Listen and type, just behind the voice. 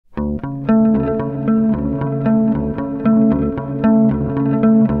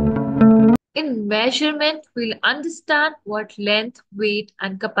measurement, we'll understand what length, weight,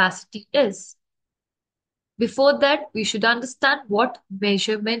 and capacity is. Before that, we should understand what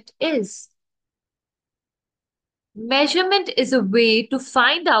measurement is. Measurement is a way to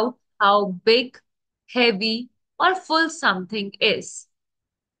find out how big, heavy, or full something is.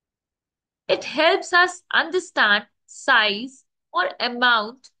 It helps us understand size or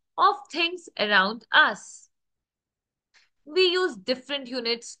amount of things around us. We use different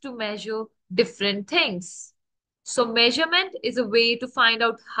units to measure different things. So, measurement is a way to find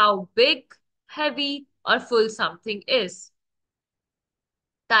out how big, heavy, or full something is.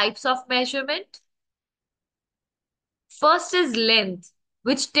 Types of measurement. First is length,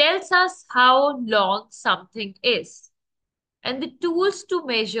 which tells us how long something is. And the tools to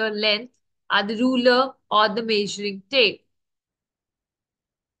measure length are the ruler or the measuring tape.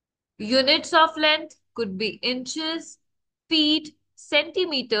 Units of length could be inches, feet,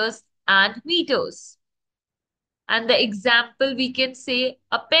 centimeters, and meters. And the example we can say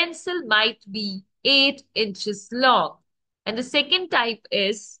a pencil might be 8 inches long. And the second type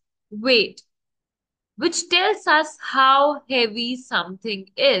is weight, which tells us how heavy something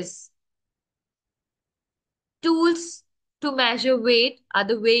is. Tools to measure weight are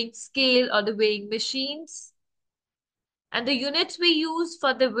the weighing scale or the weighing machines. And the units we use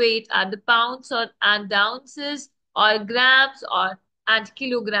for the weight are the pounds or and ounces or grams or and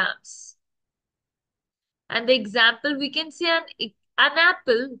kilograms. And the example we can say an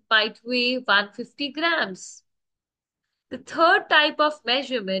apple might weigh 150 grams. The third type of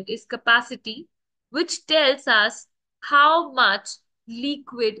measurement is capacity, which tells us how much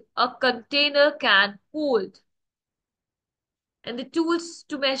liquid a container can hold. And the tools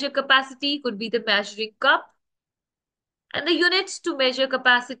to measure capacity could be the measuring cup. And the units to measure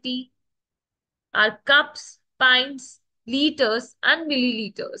capacity are cups, pints, liters, and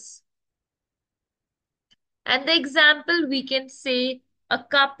milliliters. And the example we can say a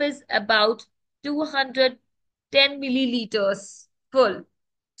cup is about 210 milliliters full.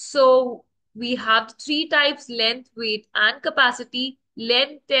 So we have three types: length, weight, and capacity.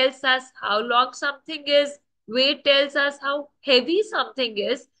 Length tells us how long something is, weight tells us how heavy something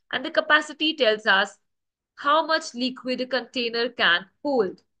is, and the capacity tells us how much liquid a container can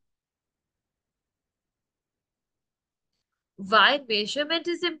hold. Why measurement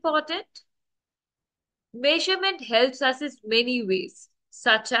is important? Measurement helps us in many ways,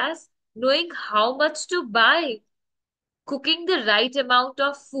 such as knowing how much to buy, cooking the right amount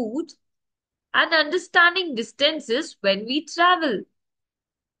of food, and understanding distances when we travel.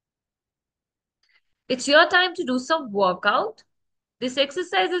 It's your time to do some workout. This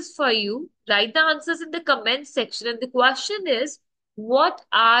exercise is for you. Write the answers in the comment section. And the question is, what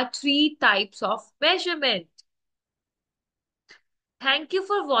are three types of measurement? Thank you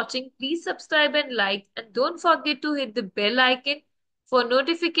for watching. Please subscribe and like. And don't forget to hit the bell icon for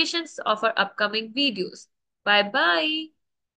notifications of our upcoming videos. Bye bye.